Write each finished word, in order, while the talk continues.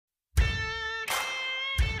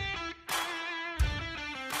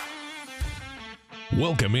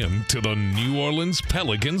Welcome in to the New Orleans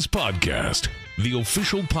Pelicans Podcast, the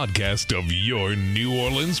official podcast of your New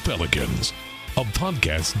Orleans Pelicans. A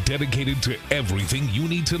podcast dedicated to everything you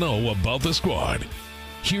need to know about the squad.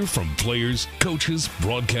 Hear from players, coaches,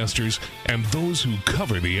 broadcasters, and those who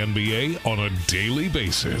cover the NBA on a daily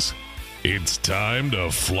basis. It's time to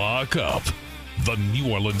flock up. The New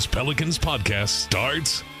Orleans Pelicans Podcast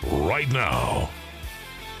starts right now.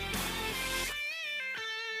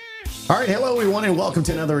 All right, hello everyone, and welcome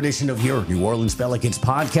to another edition of your New Orleans Pelicans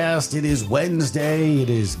podcast. It is Wednesday. It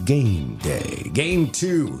is game day. Game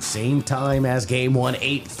 2, same time as game 1,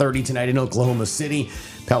 8:30 tonight in Oklahoma City.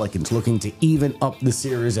 Pelicans looking to even up the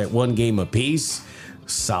series at 1 game apiece.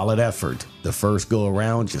 Solid effort. The first go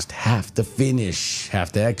around, just have to finish,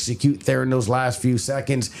 have to execute there in those last few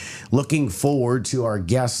seconds. Looking forward to our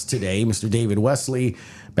guest today, Mr. David Wesley,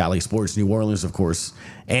 Bally Sports New Orleans, of course,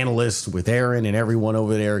 analyst with Aaron and everyone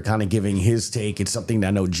over there kind of giving his take. It's something that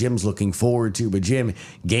I know Jim's looking forward to. But Jim,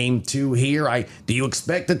 game 2 here. Do you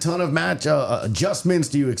expect a ton of match adjustments?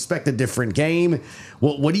 Do you expect a different game?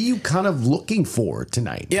 What are you kind of looking for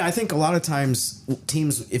tonight? Yeah, I think a lot of times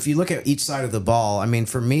teams, if you look at each side of the ball, I mean,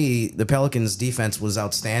 for me, the Pelicans defense was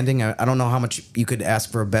outstanding. I don't know how much you could ask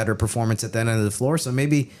for a better performance at that end of the floor. So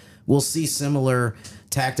maybe we'll see similar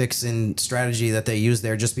tactics and strategy that they use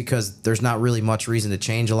there, just because there's not really much reason to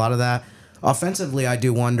change a lot of that. Offensively, I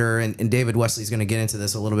do wonder, and David Wesley's going to get into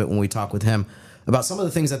this a little bit when we talk with him, about some of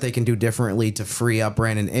the things that they can do differently to free up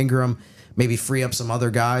Brandon Ingram, maybe free up some other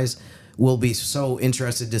guys. We'll be so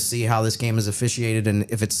interested to see how this game is officiated and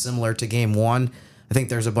if it's similar to game 1. I think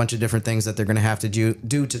there's a bunch of different things that they're going to have to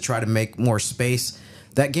do to try to make more space.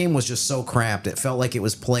 That game was just so cramped. It felt like it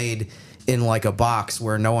was played in like a box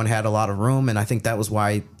where no one had a lot of room, and I think that was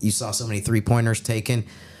why you saw so many three-pointers taken.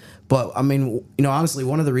 But, I mean, you know, honestly,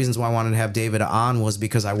 one of the reasons why I wanted to have David on was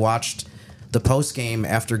because I watched the post-game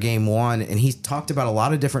after game 1, and he talked about a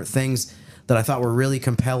lot of different things that I thought were really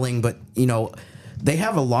compelling. But, you know, they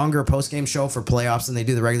have a longer post-game show for playoffs than they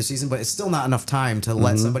do the regular season, but it's still not enough time to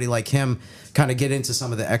let somebody like him kind of get into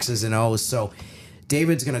some of the X's and O's. So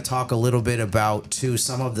David's going to talk a little bit about, too,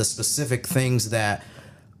 some of the specific things that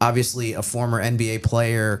obviously a former NBA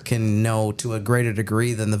player can know to a greater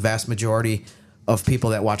degree than the vast majority of people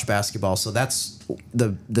that watch basketball. So that's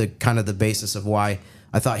the kind of the basis of why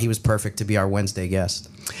I thought he was perfect to be our Wednesday guest.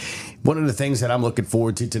 One of the things that I'm looking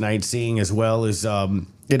forward to tonight seeing as well is,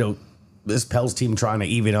 this Pels team trying to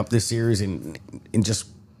even up this series and just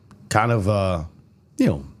kind of,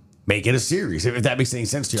 make it a series, if that makes any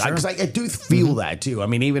sense to you. Because I do feel that, too. I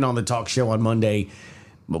mean, even on the talk show on Monday,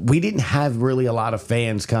 we didn't have really a lot of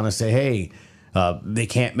fans kind of say, hey, they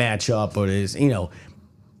can't match up, or is,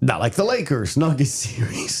 not like the Lakers Nuggets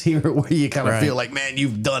series here where you kind of feel like, man,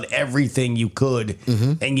 you've done everything you could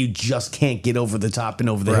and you just can't get over the top and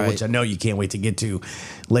over there, which I know you can't wait to get to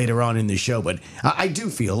later on in the show. But I do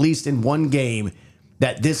feel, at least in one game,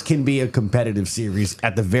 that this can be a competitive series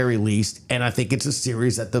at the very least. And I think it's a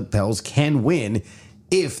series that the Pels can win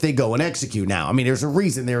if they go and execute now. I mean, there's a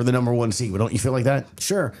reason they're the number 1 seed. Don't you feel like that?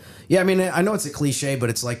 Sure. Yeah, I mean, I know it's a cliche, but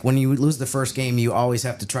it's like when you lose the first game, you always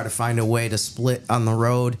have to try to find a way to split on the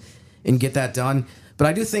road and get that done. But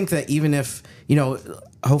I do think that even if,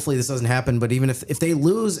 hopefully this doesn't happen, but even if they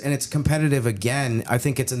lose and it's competitive again, I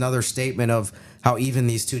think it's another statement of how even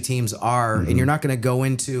these two teams are. And you're not going to go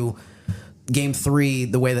into Game 3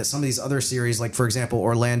 the way that some of these other series, like, for example,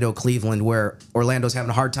 Orlando-Cleveland, where Orlando's having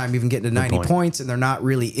a hard time even getting to 90 points, and they're not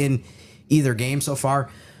really in either game so far.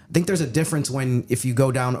 I think there's a difference if you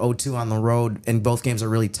go down 0-2 on the road and both games are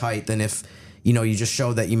really tight than if, you just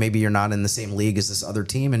show that you're not in the same league as this other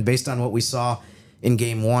team. And based on what we saw in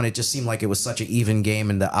Game 1, it just seemed like it was such an even game,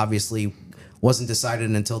 and that obviously wasn't decided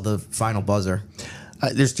until the final buzzer.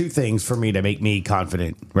 There's 2 things for me to make me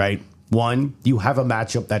confident, right? One, you have a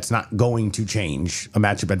matchup that's not going to change, a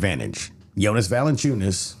matchup advantage. Jonas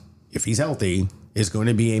Valanciunas, if he's healthy, is going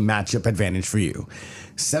to be a matchup advantage for you.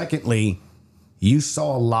 Secondly, you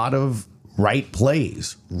saw a lot of right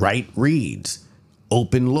plays, right reads,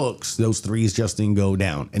 open looks. Those threes just didn't go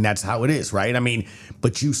down. And that's how it is, right? I mean,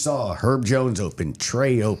 but you saw Herb Jones open,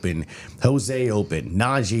 Trey open, Jose open,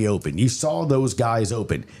 Najee open. You saw those guys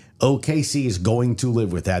open. OKC is going to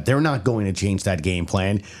live with that. They're not going to change that game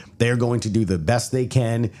plan. They're going to do the best they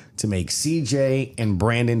can to make CJ and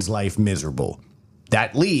Brandon's life miserable.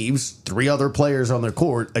 That leaves 3 other players on their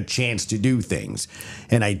court a chance to do things.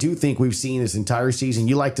 And I do think we've seen this entire season.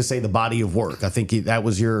 You like to say the body of work. I think that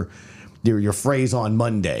was your phrase on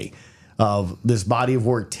Monday. Of this body of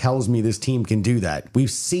work tells me this team can do that.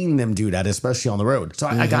 We've seen them do that, especially on the road. So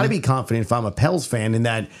I got to be confident if I'm a Pels fan in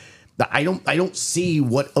that I don't see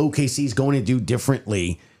what OKC is going to do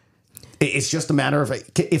differently. It's just a matter of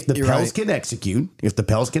if the Pels can execute, if the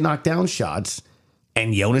Pels can knock down shots,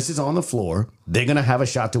 and Jonas is on the floor, they're going to have a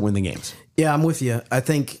shot to win the games. Yeah, I'm with you. I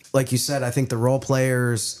think, like you said, I think the role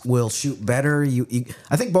players will shoot better.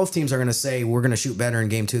 I think both teams are going to say we're going to shoot better in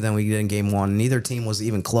game 2 than we did in game 1. Neither team was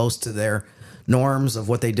even close to their norms of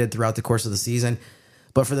what they did throughout the course of the season.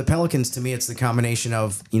 But for the Pelicans, to me, it's the combination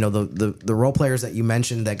of, the role players that you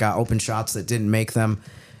mentioned that got open shots that didn't make them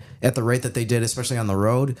at the rate that they did, especially on the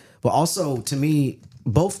road. But also, to me,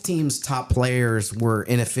 both teams' top players were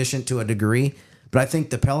inefficient to a degree. But I think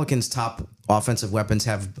the Pelicans' top offensive weapons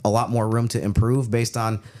have a lot more room to improve based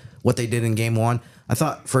on what they did in game 1. I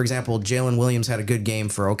thought, for example, Jalen Williams had a good game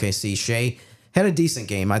for OKC. Shea had a decent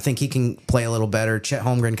game. I think he can play a little better. Chet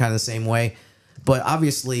Holmgren kind of the same way. But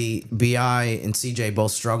obviously, B.I. and C.J.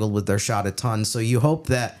 both struggled with their shot a ton. So you hope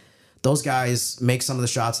that those guys make some of the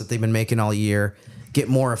shots that they've been making all year, get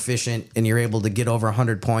more efficient, and you're able to get over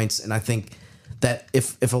 100 points. And I think that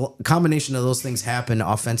if a combination of those things happen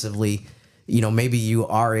offensively, maybe you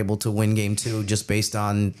are able to win game 2 just based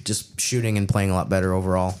on just shooting and playing a lot better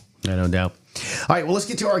overall. No doubt. All right, well, let's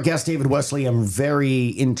get to our guest, David Wesley. I'm very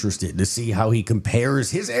interested to see how he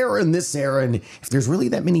compares his era and this era, and if there's really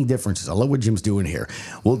that many differences. I love what Jim's doing here.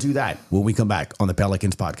 We'll do that when we come back on the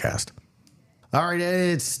Pelicans podcast. All right,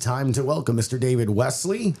 it's time to welcome Mr. David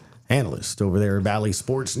Wesley, analyst over there at Bally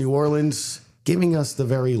Sports New Orleans, giving us the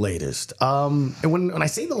very latest. And when I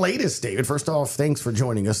say the latest, David, first off, thanks for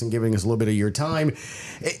joining us and giving us a little bit of your time.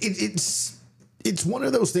 It's one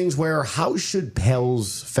of those things where how should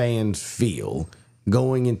Pels fans feel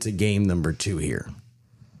going into game number 2 here?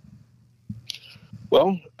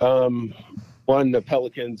 Well, one, the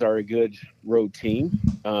Pelicans are a good road team,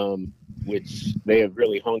 which they have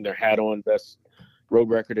really hung their hat on, best road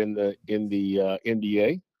record in the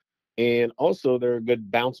NBA. And also they're a good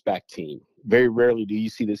bounce back team. Very rarely do you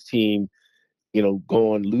see this team,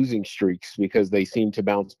 go on losing streaks because they seem to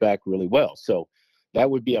bounce back really well. So that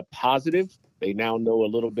would be a positive. They now know a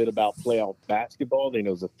little bit about playoff basketball. They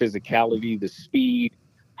know the physicality, the speed,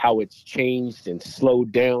 how it's changed and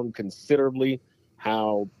slowed down considerably,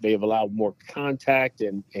 how they have allowed more contact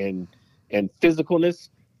and physicalness.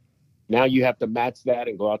 Now you have to match that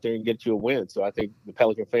and go out there and get you a win. So I think the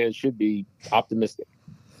Pelican fans should be optimistic.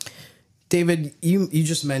 David, you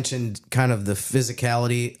just mentioned kind of the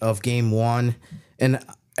physicality of game 1. And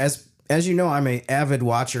as you know, I'm an avid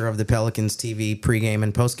watcher of the Pelicans TV pregame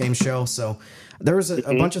and postgame show. So there was a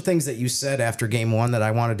bunch of things that you said after game 1 that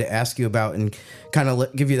I wanted to ask you about and kind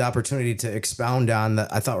of give you the opportunity to expound on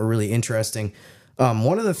that I thought were really interesting.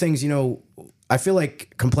 One of the things, I feel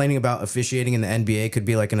like complaining about officiating in the NBA could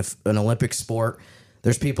be like an Olympic sport.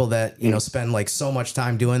 There's people that, spend like so much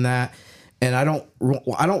time doing that. And I don't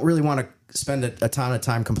really want to spend a ton of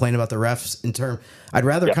time complaining about the refs I'd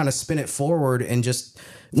rather kind of spin it forward and just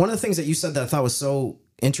one of the things that you said that I thought was so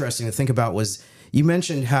interesting to think about was you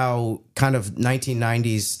mentioned how kind of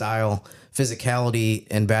 1990s style physicality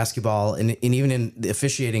in basketball and even in the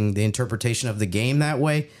officiating, the interpretation of the game that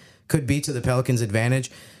way could be to the Pelicans' advantage.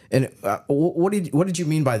 And what did you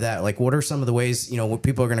mean by that? Like, what are some of the ways, what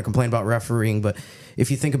people are going to complain about refereeing, but if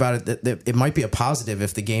you think about it, that it might be a positive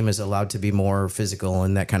if the game is allowed to be more physical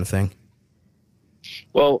and that kind of thing?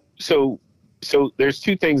 Well, so there's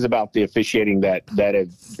two things about the officiating that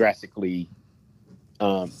have drastically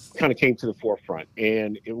kind of came to the forefront.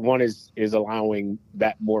 And one is allowing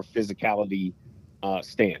that more physicality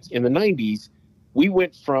stance. In the 90s, we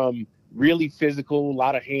went from really physical, a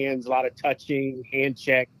lot of hands, a lot of touching, hand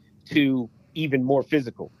check, to even more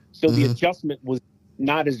physical. So the adjustment was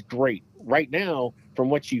not as great. Right now,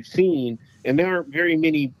 from what you've seen, and there aren't very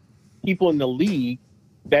many people in the league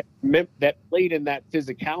that played in that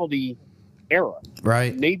physicality era.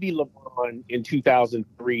 Right. Maybe LeBron in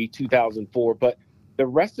 2003, 2004, but the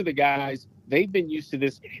rest of the guys, they've been used to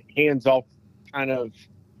this hands-off kind of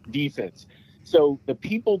defense. So the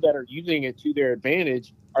people that are using it to their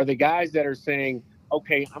advantage are the guys that are saying,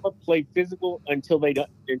 okay, I'm going to play physical until they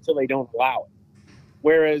don't allow it.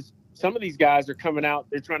 Whereas some of these guys are coming out,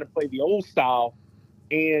 they're trying to play the old style,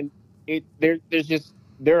 and they're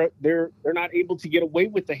not able to get away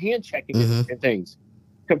with the hand checking and things.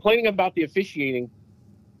 Complaining about the officiating,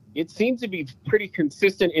 it seems to be pretty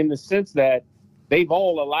consistent in the sense that they've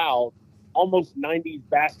all allowed almost 90s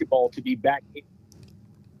basketball to be back in.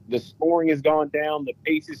 The scoring has gone down, the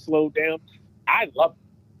pace is slowed down. I love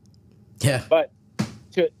it. Yeah. But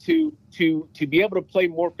to be able to play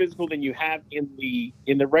more physical than you have in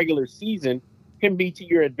the regular season can be to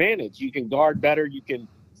your advantage. You can guard better, you can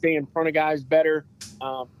stay in front of guys better.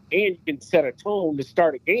 and you can set a tone to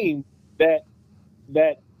start a game that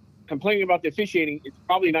complaining about the officiating is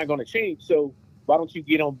probably not going to change. So why don't you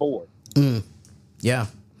get on board? Yeah.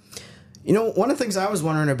 You know, one of the things I was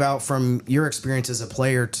wondering about from your experience as a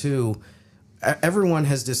player too, everyone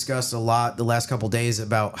has discussed a lot the last couple of days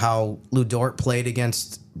about how Lou Dort played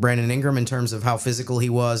against Brandon Ingram in terms of how physical he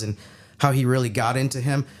was and how he really got into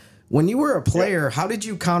him. When you were a player, how did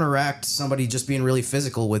you counteract somebody just being really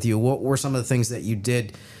physical with you? What were some of the things that you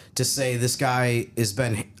did to say, this guy has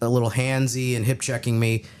been a little handsy and hip checking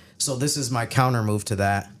me, so this is my counter move to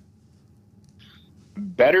that?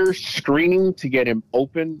 Better screening to get him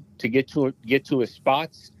open, to get to his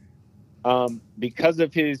spots. Because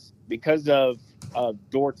of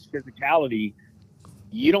Dort's physicality,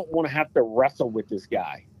 you don't want to have to wrestle with this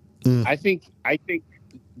guy. I think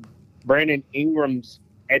Brandon Ingram's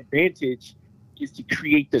advantage is to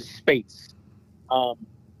create the space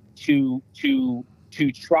to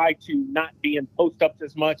try to not be in post-ups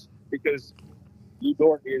as much, because Lou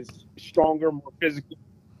Dort is stronger, more physical.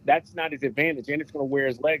 That's not his advantage, and it's going to wear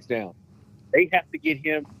his legs down. They have to get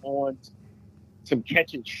him on some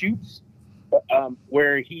catch and shoots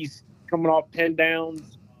where he's coming off 10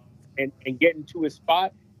 downs and getting to his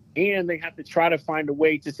spot, and they have to try to find a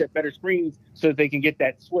way to set better screens so that they can get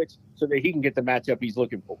that switch so that he can get the matchup he's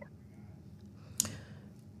looking for.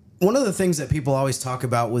 One of the things that people always talk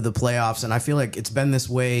about with the playoffs, and I feel like it's been this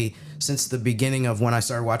way since the beginning of when I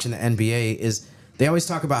started watching the NBA, is they always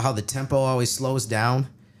talk about how the tempo always slows down.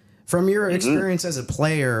 From your experience as a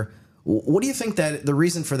player, what do you think that the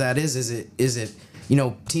reason for that is? Is it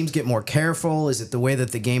teams get more careful? Is it the way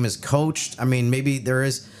that the game is coached? I mean, maybe there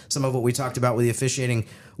is some of what we talked about with the officiating.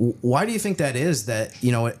 Why do you think that is, that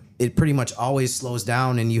it pretty much always slows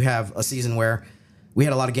down, and you have a season where we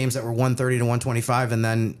had a lot of games that were 130 to 125, and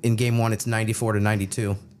then in game one it's 94 to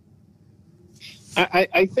 92?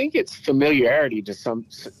 I think it's familiarity to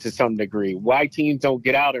some degree. Why teams don't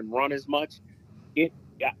get out and run as much?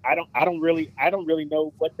 I don't really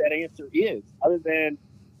know what that answer is, other than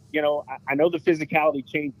I know the physicality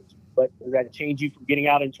changes, but does that change you from getting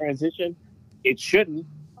out in transition? It shouldn't.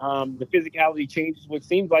 The physicality changes what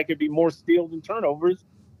seems like it'd be more steals and turnovers.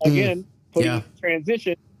 Again, putting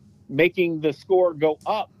transition, making the score go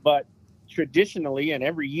up. But traditionally, and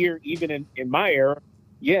every year, even in my era,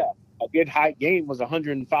 a good high game was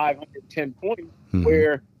 105, 110 points,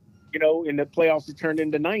 where, in the playoffs it turned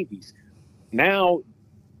into 90s. Now,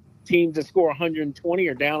 teams that score 120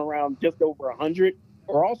 or down around just over 100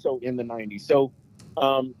 are also in the 90s. So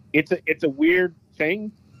it's a weird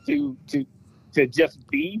thing to just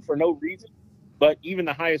be for no reason. But even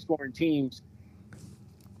the highest scoring teams,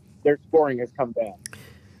 their scoring has come down.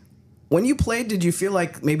 When you played, did you feel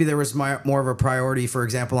like maybe there was more of a priority, for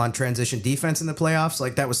example, on transition defense in the playoffs?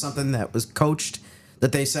 Like that was something that was coached,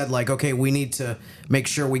 that they said, like, okay, we need to make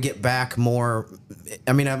sure we get back more.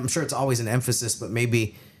 I mean, I'm sure it's always an emphasis, but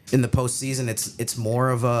maybe in the postseason it's more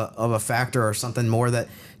of a factor, or something more that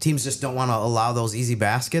teams just don't want to allow those easy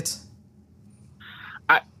baskets?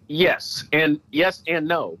 Yes and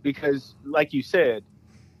no, because like you said,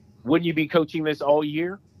 wouldn't you be coaching this all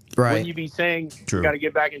year? Right. Wouldn't you be saying, True. We got to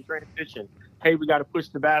get back in transition? Hey, we got to push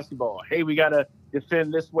the basketball. Hey, we got to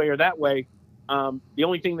defend this way or that way. The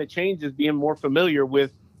only thing that changed is being more familiar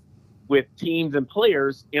with teams and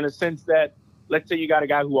players, in a sense that, let's say you got a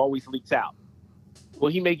guy who always leaks out.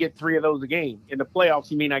 Well, he may get 3 of those a game. In the playoffs,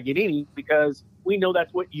 he may not get any, because we know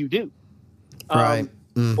that's what you do. Right.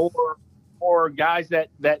 Or guys that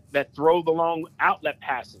throw the long outlet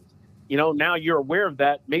passes. Now you're aware of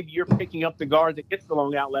that. Maybe you're picking up the guard that gets the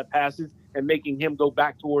long outlet passes and making him go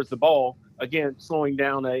back towards the ball. Again, slowing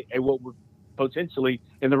down a what would potentially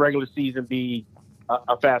in the regular season be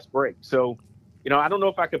a fast break. So, I don't know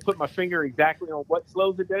if I could put my finger exactly on what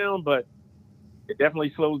slows it down, but it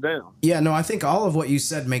definitely slows down. Yeah, no, I think all of what you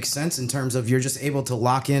said makes sense in terms of you're just able to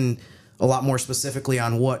lock in a lot more specifically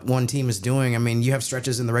on what one team is doing. I mean, you have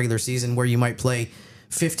stretches in the regular season where you might play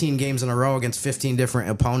 15 games in a row against 15 different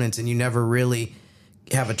opponents, and you never really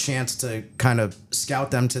have a chance to kind of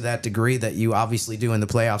scout them to that degree that you obviously do in the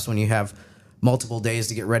playoffs, when you have multiple days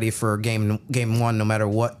to get ready for game one, no matter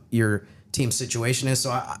what your team's situation is.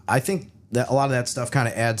 So I think that a lot of that stuff kind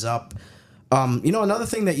of adds up. Another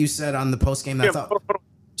thing that you said on the post game that I thought. Hold on.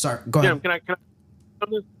 Sorry, go ahead. Can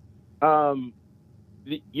I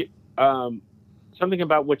something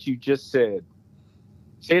about what you just said.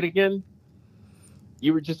 Say it again.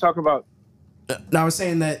 You were just talking about. I was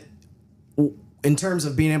saying that in terms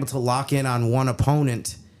of being able to lock in on one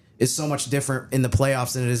opponent is so much different in the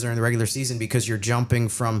playoffs than it is during the regular season, because you're jumping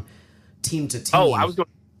from team to team. Oh, I was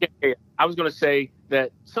going to say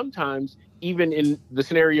that sometimes even in the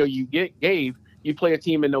scenario you gave, you play a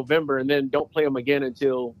team in November and then don't play them again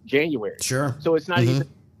until January. Sure. So it's not even,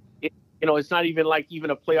 it's not even like even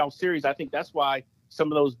a playoff series. I think that's why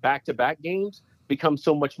some of those back-to-back games become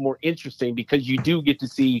so much more interesting, because you do get to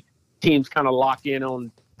see teams kind of lock in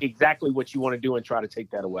on exactly what you want to do and try to take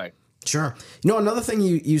that away. Sure. Another thing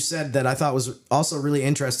you said that I thought was also really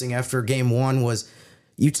interesting after game one was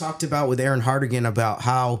you talked about with Aaron Hardigan about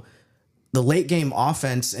how the late game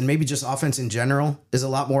offense, and maybe just offense in general, is a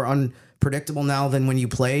lot more unpredictable now than when you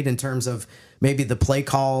played, in terms of maybe the play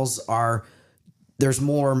calls there's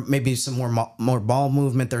more, maybe some more ball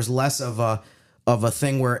movement. There's less of a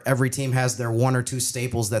thing where every team has their one or two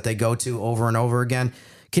staples that they go to over and over again.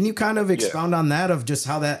 Can you kind of expound on that, of just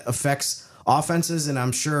how that affects offenses? And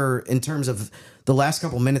I'm sure in terms of the last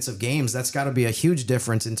couple minutes of games, that's got to be a huge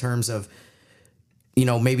difference in terms of,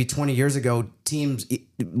 maybe 20 years ago,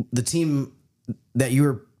 the team that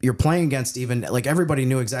you're playing against, even like everybody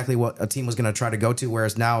knew exactly what a team was going to try to go to,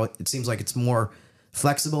 whereas now it seems like it's more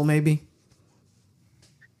flexible, maybe.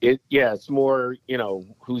 It's more,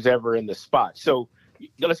 who's ever in the spot. So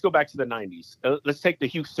let's go back to the 90s. Let's take the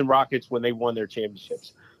Houston Rockets when they won their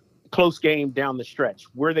championships. Close game down the stretch.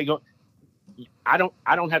 Where they go? I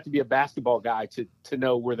don't have to be a basketball guy to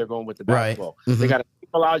know where they're going with the basketball. Right. Mm-hmm. They got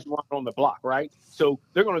Olajuwon on the block, right? So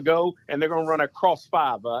they're going to go and they're going to run a cross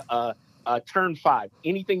five, a turn five,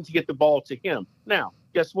 anything to get the ball to him. Now,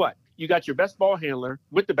 guess what? You got your best ball handler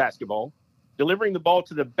with the basketball, delivering the ball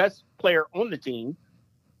to the best player on the team.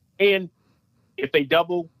 And if they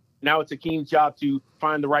double, now it's Akeem's job to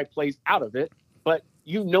find the right place out of it. But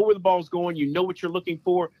you know where the ball's going. You know what you're looking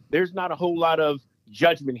for. There's not a whole lot of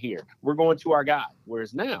judgment here. We're going to our guy.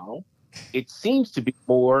 Whereas now it seems to be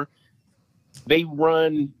more they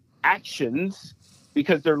run actions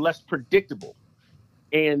because they're less predictable.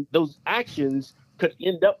 And those actions could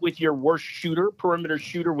end up with your worst shooter, perimeter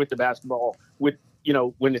shooter with the basketball, with,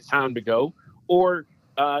 when it's time to go, or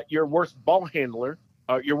your worst ball handler,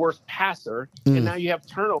 your worst passer, and now you have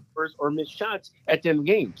turnovers or missed shots at the end of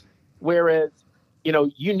games. Whereas,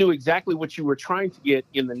 you knew exactly what you were trying to get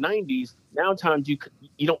in the 90s. Now times you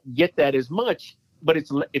don't get that as much, but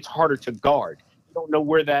it's harder to guard. You don't know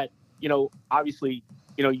where that, obviously,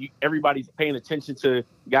 everybody's paying attention to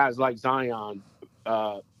guys like Zion,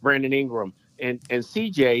 Brandon Ingram, and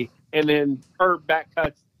CJ, and then Herb back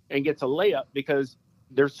cuts and gets a layup because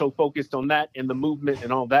they're so focused on that and the movement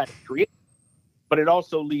and all that. But it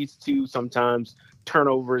also leads to sometimes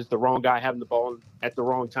turnovers, the wrong guy having the ball at the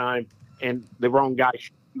wrong time, and the wrong guy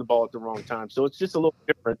shooting the ball at the wrong time. So it's just a little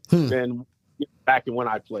different than back in when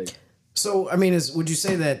I played. So, would you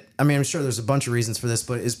say that, I'm sure there's a bunch of reasons for this,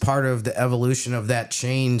 but is part of the evolution of that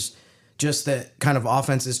change just that kind of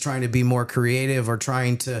offense is trying to be more creative, or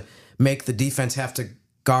trying to make the defense have to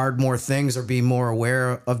guard more things or be more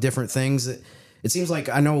aware of different things? It seems like,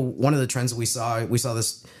 I know one of the trends that we saw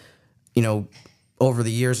this, over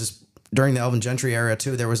the years, is during the Elvin Gentry era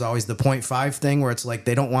too, there was always the 0.5 thing where it's like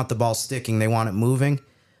they don't want the ball sticking, they want it moving.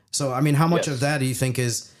 So, how much of that do you think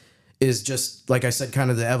is just, like I said,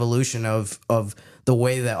 kind of the evolution of the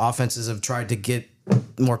way that offenses have tried to get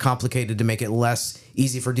more complicated to make it less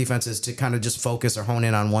easy for defenses to kind of just focus or hone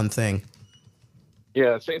in on one thing?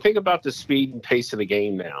 Yeah, think about the speed and pace of the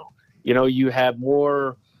game now. You have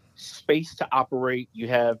more space to operate. You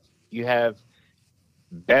have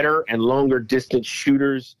better and longer distance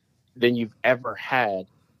shooters than you've ever had,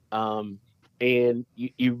 and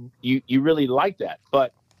you really like that.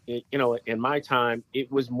 But in my time,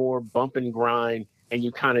 it was more bump and grind, and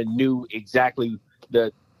you kind of knew exactly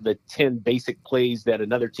the 10 basic plays that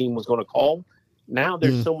another team was going to call. Now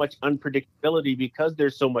there's so much unpredictability because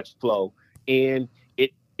there's so much flow, and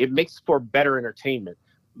it makes for better entertainment.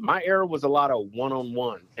 My era was a lot of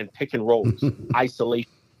one-on-one and pick and rolls, isolation.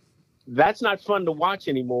 That's not fun to watch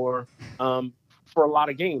anymore for a lot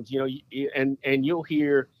of games, and you'll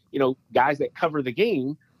hear, guys that cover the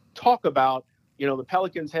game talk about, the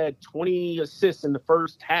Pelicans had 20 assists in the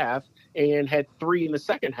first half and had 3 in the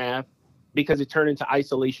second half because it turned into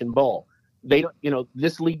isolation ball. They don't,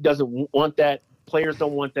 this league doesn't want that. Players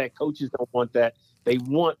don't want that. Coaches don't want that. They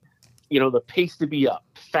want, the pace to be up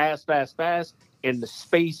fast, and the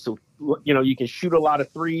space. So, you can shoot a lot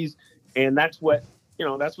of threes, and that's what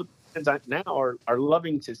now are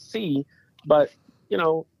loving to see. But,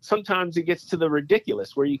 sometimes it gets to the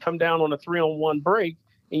ridiculous where you come down on a 3-on-1 break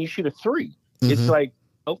and you shoot a 3. It's like,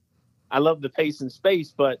 I love the pace and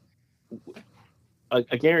space, but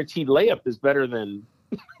a guaranteed layup is better than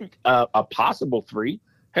a possible 3.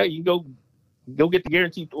 Hey, you go get the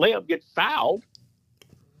guaranteed layup, get fouled,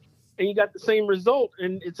 and you got the same result,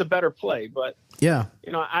 and it's a better play. But yeah,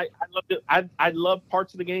 you know, I love it. I love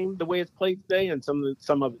parts of the game the way it's played today, and some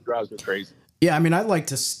of it drives me crazy. Yeah, I mean, I'd like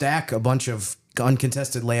to stack a bunch of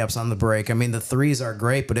uncontested layups on the break. I mean, the threes are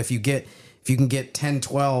great, but if you can get 10,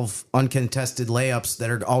 12 uncontested layups that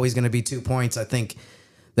are always going to be 2 points, I think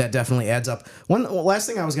that definitely adds up. One last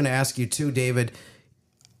thing I was going to ask you too, David,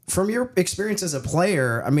 from your experience as a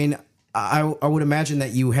player, I mean, I would imagine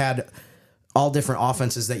that you had all different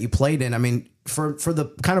offenses that you played in. I mean, for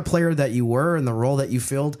the kind of player that you were and the role that you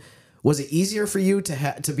filled, was it easier for you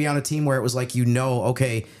to be on a team where it was like,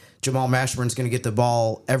 okay, Jamal Mashburn's going to get the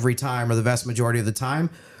ball every time or the vast majority of the time?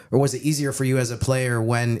 Or was it easier for you as a player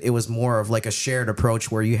when it was more of like a shared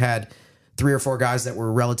approach where you had 3 or 4 guys that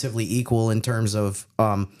were relatively equal in terms of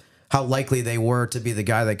how likely they were to be the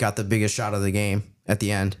guy that got the biggest shot of the game at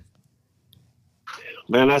the end?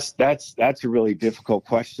 Man, that's a really difficult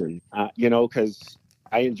question, because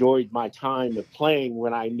I enjoyed my time of playing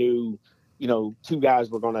when I knew, 2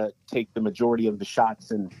 guys were going to take the majority of the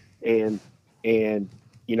shots and I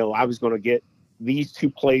was going to get these 2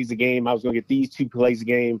 plays a game. I was going to get these 2 plays a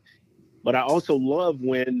game. But I also love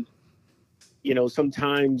when,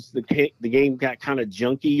 sometimes the game got kind of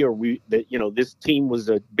junky, or this team was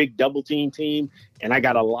a big double team, and I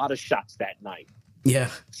got a lot of shots that night.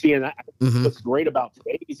 Yeah. See, and what's great about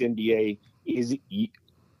today's NBA is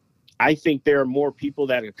I think there are more people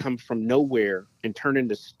that have come from nowhere and turn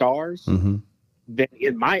into stars than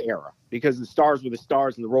in my era, because the stars were the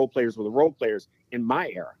stars and the role players were the role players in my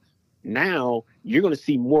era. Now you're going to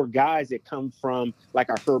see more guys that come from, like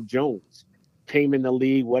our Herb Jones, came in the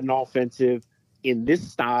league, wasn't offensive. In this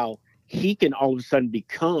style, he can all of a sudden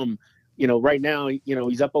become, right now,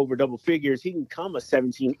 he's up over double figures. He can become a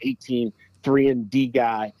 17, 18, 3-and-D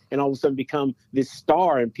guy and all of a sudden become this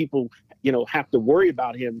star, and people, have to worry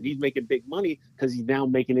about him. He's making big money because he's now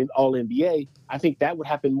making an All-NBA. I think that would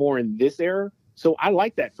happen more in this era. So I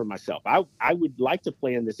like that for myself. I would like to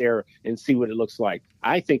play in this era and see what it looks like.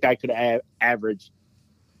 I think I could average,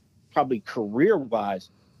 probably career-wise,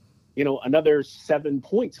 another 7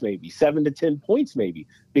 points, maybe 7 to 10 points, maybe,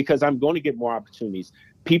 because I'm going to get more opportunities.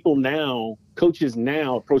 Coaches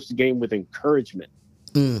now approach the game with encouragement.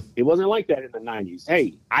 It wasn't like that in the 90s.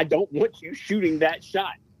 Hey, I don't want you shooting that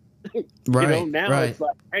shot. Right. Now right. It's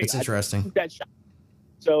like, hey, it's interesting. Shoot that shot.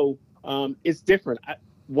 So it's different.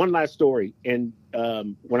 One last story. And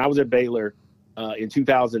when I was at Baylor in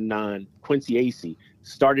 2009, Quincy Acey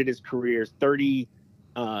started his career 30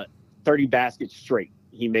 baskets straight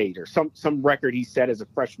he made, or some record he set as a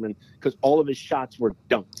freshman, because all of his shots were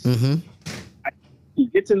dunks. He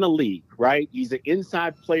gets in the league, right? He's an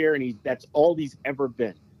inside player, and that's all he's ever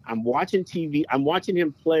been. I'm watching TV. I'm watching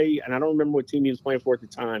him play, and I don't remember what team he was playing for at the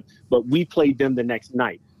time, but we played them the next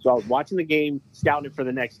night. So I was watching the game, scouting it for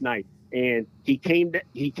the next night, and he came out.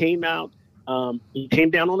 He came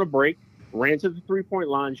down on a break, ran to the 3-point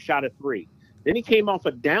line, shot a 3. Then he came off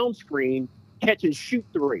a down screen, catch and shoot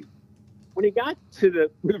 3. When he got to the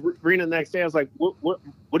arena the next day, I was like, what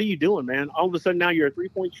are you doing, man? All of a sudden now you're a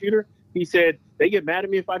 3-point shooter? He said, they get mad at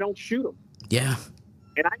me if I don't shoot them. Yeah.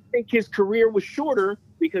 And I think his career was shorter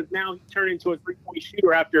because now he turned into a 3-point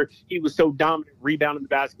shooter after he was so dominant, rebounding the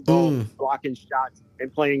basketball, blocking shots,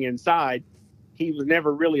 and playing inside. He was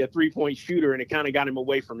never really a 3-point shooter, and it kind of got him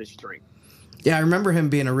away from his strength. Yeah, I remember him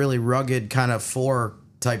being a really rugged kind of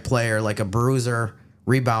 4-type player, like a bruiser,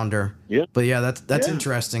 rebounder. Yeah. But yeah, that's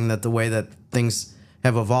interesting that the way that things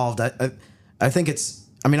have evolved. I think it's,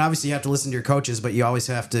 I mean, obviously you have to listen to your coaches, but you always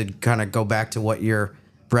have to kind of go back to what your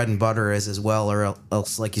bread and butter is as well, or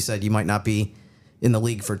else, like you said, you might not be in the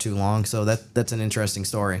league for too long. So that's an interesting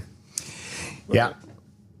story. Yeah.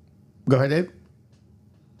 Go ahead, Dave.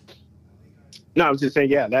 No, I was just saying,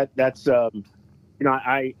 yeah, that's I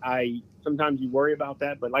sometimes you worry about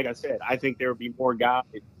that, but like I said, I think there will be more guys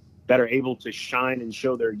that are able to shine and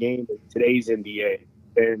show their game in today's NBA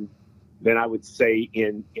than I would say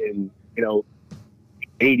in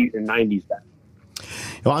 80s and 90s back.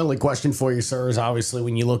 My only question for you, sir, is obviously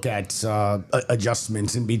when you look at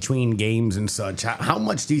adjustments in between games and such, how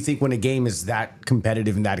much do you think when a game is that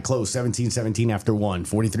competitive and that close, 17-17 after 1,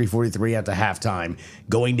 43-43 at the halftime,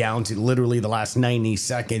 going down to literally the last 90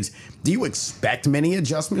 seconds, do you expect many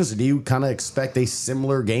adjustments, or do you kind of expect a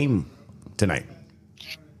similar game tonight?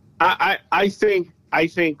 I think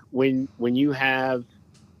when you have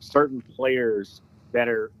certain players that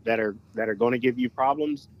are going to give you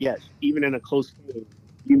problems, yes, even in a close game,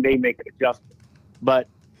 you may make an adjustment. But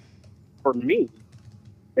for me,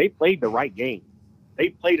 they played the right game. They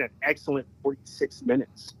played an excellent 46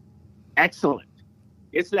 minutes. Excellent.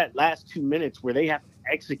 It's that last 2 minutes where they have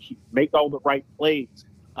to execute, make all the right plays.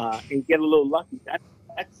 and get a little lucky.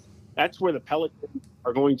 That's where the Pelicans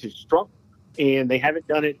are going to struggle, and they haven't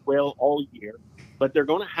done it well all year. But they're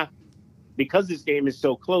going to have to, because this game is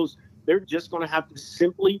so close, they're just going to have to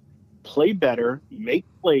simply play better, make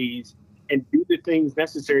plays, and do the things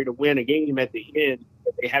necessary to win a game at the end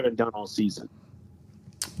that they haven't done all season.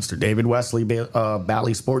 Mr. David Wesley,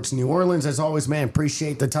 Bally Sports New Orleans. As always, man,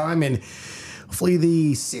 appreciate the time, and hopefully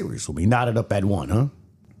the series will be knotted up at 1, huh?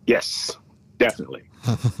 Yes, definitely.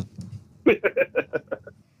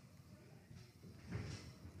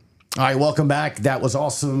 All right, welcome back. That was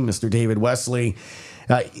awesome, Mr. David Wesley.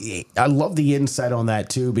 I love the insight on that,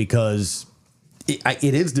 too, because it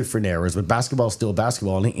is different eras, but basketball is still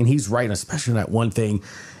basketball. And he's right, especially on that one thing.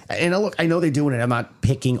 And look, I know they're doing it. I'm not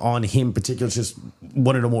picking on him particularly. It's just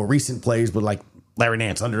one of the more recent plays, but like Larry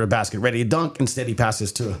Nance under the basket, ready to dunk. Instead, he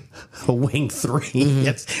passes to a wing three.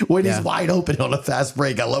 It's when he's wide open on a fast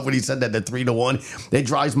break. I love when he said that, the 3-1. It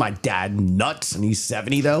drives my dad nuts, and he's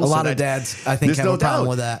 70, though. A lot of dads, I think, have a problem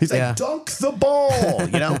with that. He's like, dunk the ball,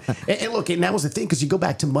 you know? and look, and that was the thing, because you go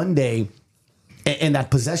back to Monday, and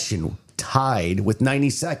that possession tied with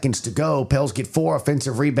 90 seconds to go. Pels get 4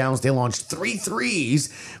 offensive rebounds. They launched 3 threes.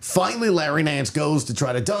 Finally, Larry Nance goes to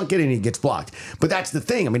try to dunk it, and he gets blocked. But that's the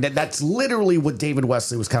thing. I mean, that's literally what David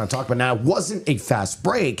Wesley was kind of talking about. Now, it wasn't a fast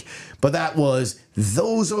break, but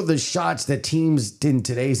those are the shots that teams in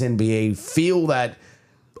today's NBA feel that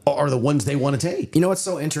are the ones they want to take. You know what's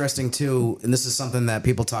so interesting, too, and this is something that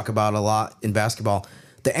people talk about a lot in basketball,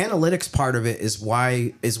 the analytics part of it is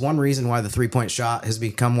one reason why the three-point shot has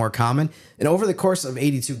become more common. And over the course of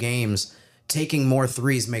 82 games, taking more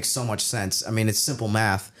threes makes so much sense. I mean, it's simple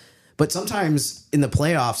math. But sometimes in the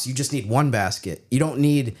playoffs, you just need one basket. You don't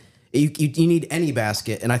need you need any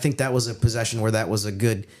basket. And I think that was a possession where that was a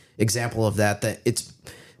good example of that it's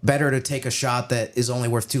better to take a shot that is only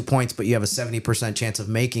worth 2 points, but you have a 70% chance of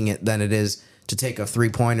making it, than it is to take a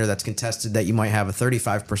three-pointer that's contested that you might have a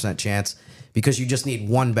 35% chance, because you just need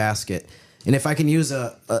one basket. And if I can use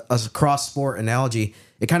a cross-sport analogy,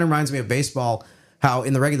 it kind of reminds me of baseball, how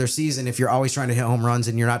in the regular season, if you're always trying to hit home runs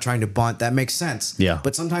and you're not trying to bunt, that makes sense. Yeah.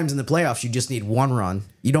 But sometimes in the playoffs, you just need one run.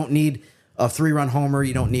 You don't need a 3-run homer.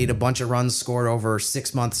 You don't need a bunch of runs scored over a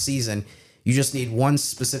 6-month season. You just need one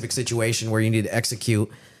specific situation where you need to execute.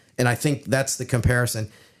 And I think that's the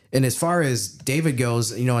comparison. And as far as David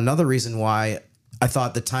goes, another reason why I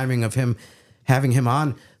thought the timing of having him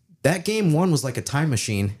on, that game 1 was like a time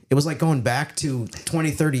machine. It was like going back to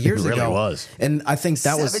 20, 30 years ago. It really was. And I think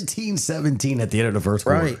that was 17-17 at the end of the first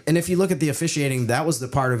quarter. Right. And if you look at the officiating, that was the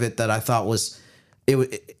part of it that I thought was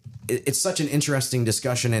it's such an interesting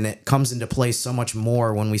discussion, and it comes into play so much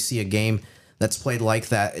more when we see a game that's played like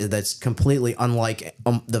that, that's completely unlike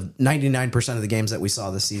the 99% of the games that we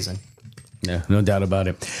saw this season. Yeah, no doubt about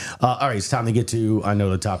it. All right, it's time to get to, I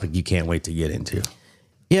know, the topic you can't wait to get into.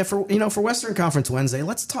 Yeah, for Western Conference Wednesday,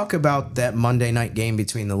 let's talk about that Monday night game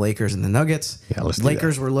between the Lakers and the Nuggets. Yeah, let's do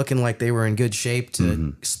Lakers that. Were looking like they were in good shape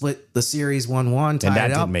to split the series 1-1, tie And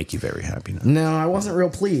that it up. didn't make you very happy. No, I wasn't real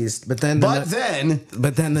pleased. But then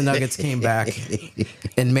the Nuggets came back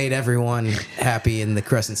and made everyone happy in the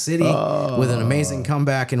Crescent City with an amazing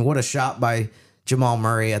comeback. And what a shot by Jamal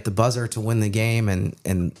Murray at the buzzer to win the game,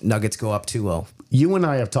 and Nuggets go up 2-0. You and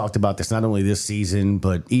I have talked about this not only this season,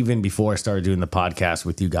 but even before I started doing the podcast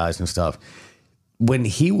with you guys and stuff. When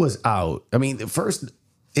he was out, I mean, first,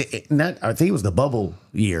 I think it was the bubble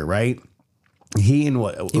year, right? He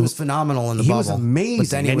was phenomenal in the bubble. He was amazing, but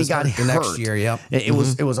then he got hurt the next year. Yep,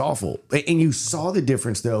 it was awful. And you saw the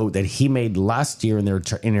difference though that he made last year in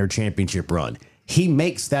their championship run. He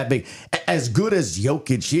makes that big. As good as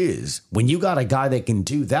Jokic is, when you got a guy that can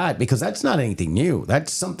do that, because that's not anything new.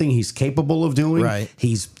 That's something he's capable of doing. Right.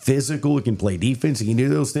 He's physical. He can play defense. He can do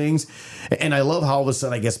those things. And I love how all of a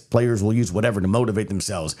sudden, I guess, players will use whatever to motivate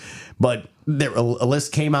themselves. But a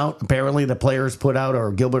list came out, apparently the players put out,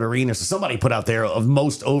 or Gilbert Arenas, or somebody put out there, of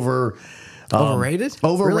most overrated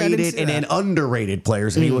really? And then underrated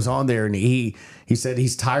players. And he was on there, and he said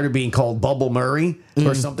he's tired of being called Bubble Murray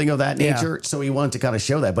or something of that nature. Yeah. So he wanted to kind of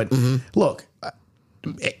show that. But look,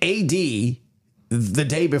 AD the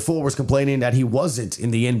day before was complaining that he wasn't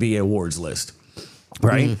in the NBA awards list.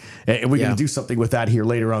 Right. And we're going to do something with that here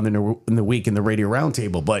later on in the week in the radio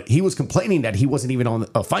roundtable. But he was complaining that he wasn't even on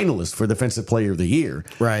a finalist for Defensive Player of the Year.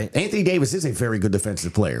 Right. Anthony Davis is a very good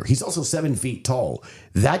defensive player. He's also 7 feet tall.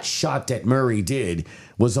 That shot that Murray did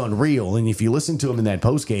was unreal. And if you listen to him in that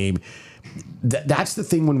postgame, that's the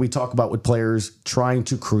thing when we talk about with players trying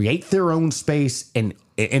to create their own space and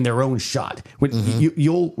their own shot. When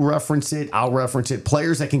you'll reference it, I'll reference it.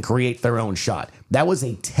 Players that can create their own shot. That was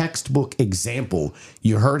a textbook example.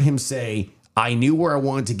 You heard him say, I knew where I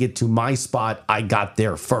wanted to get to my spot. I got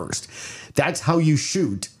there first. That's how you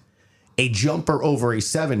shoot a jumper over a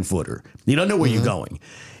 7-footer. You don't know where you're going.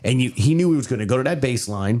 And he knew he was going to go to that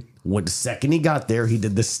baseline. When the second he got there, he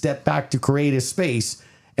did the step back to create his space,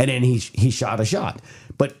 and then he shot a shot.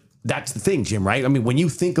 But that's the thing, Jim, right? I mean, when you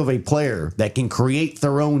think of a player that can create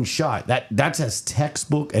their own shot, that's as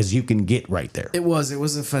textbook as you can get right there. It was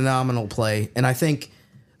a phenomenal play. And I think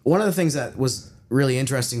one of the things that was really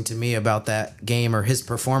interesting to me about that game, or his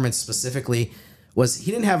performance specifically, was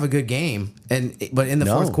he didn't have a good game. But in the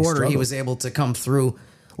fourth quarter, he was able to come through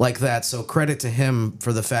like that. So credit to him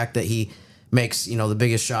for the fact that he makes, the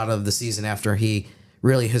biggest shot of the season after he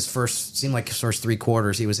really his first 3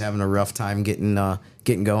 quarters, he was having a rough time getting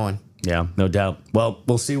going. Yeah, no doubt. Well,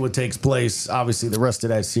 we'll see what takes place, obviously, the rest of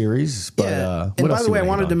that series. But, and by the way, I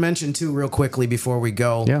wanted to mention, too, real quickly before we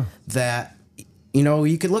go, that,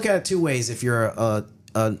 you could look at it 2 ways if you're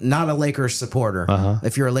not a Lakers supporter.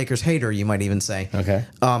 If you're a Lakers hater, you might even say. Okay.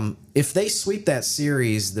 If they sweep that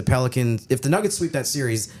series, if the Nuggets sweep that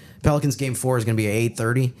series, Pelicans game 4 is going to be at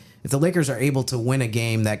 8:30. If the Lakers are able to win a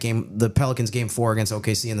game, the Pelicans game 4 against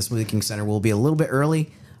OKC in the Smoothie King Center will be a little bit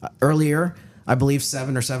earlier, I believe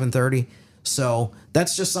 7 or 7:30. So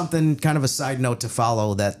that's just something, kind of a side note to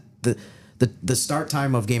follow, that the start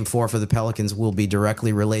time of game 4 for the Pelicans will be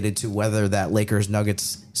directly related to whether that Lakers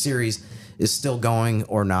Nuggets series is still going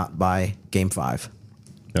or not by game 5.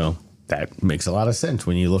 No, that makes a lot of sense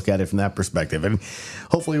when you look at it from that perspective. And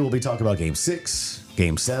hopefully we'll be talking about game 6,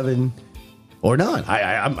 game 7, or none.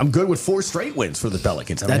 I'm good with 4 straight wins for the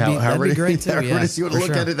Pelicans. That'd be great, too. Yeah, you want to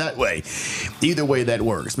look at it that way. Either way, that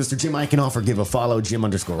works. Mr. Jim Eichenhofer, give a follow.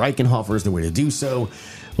 Jim_Eichenhofer is the way to do so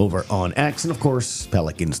over on X and, of course,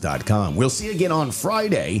 Pelicans.com. We'll see you again on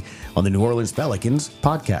Friday on the New Orleans Pelicans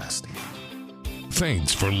Podcast.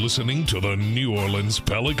 Thanks for listening to the New Orleans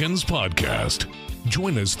Pelicans Podcast.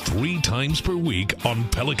 Join us 3 times per week on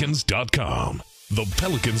Pelicans.com, the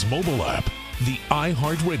Pelicans mobile app, the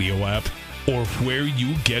iHeartRadio app, or where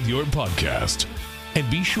you get your podcasts. And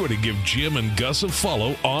be sure to give Jim and Gus a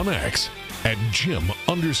follow on X at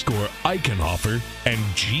Jim_Eichenhofer and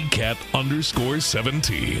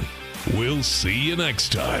GCat_17. We'll see you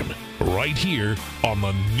next time, right here on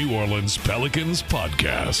the New Orleans Pelicans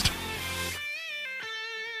Podcast.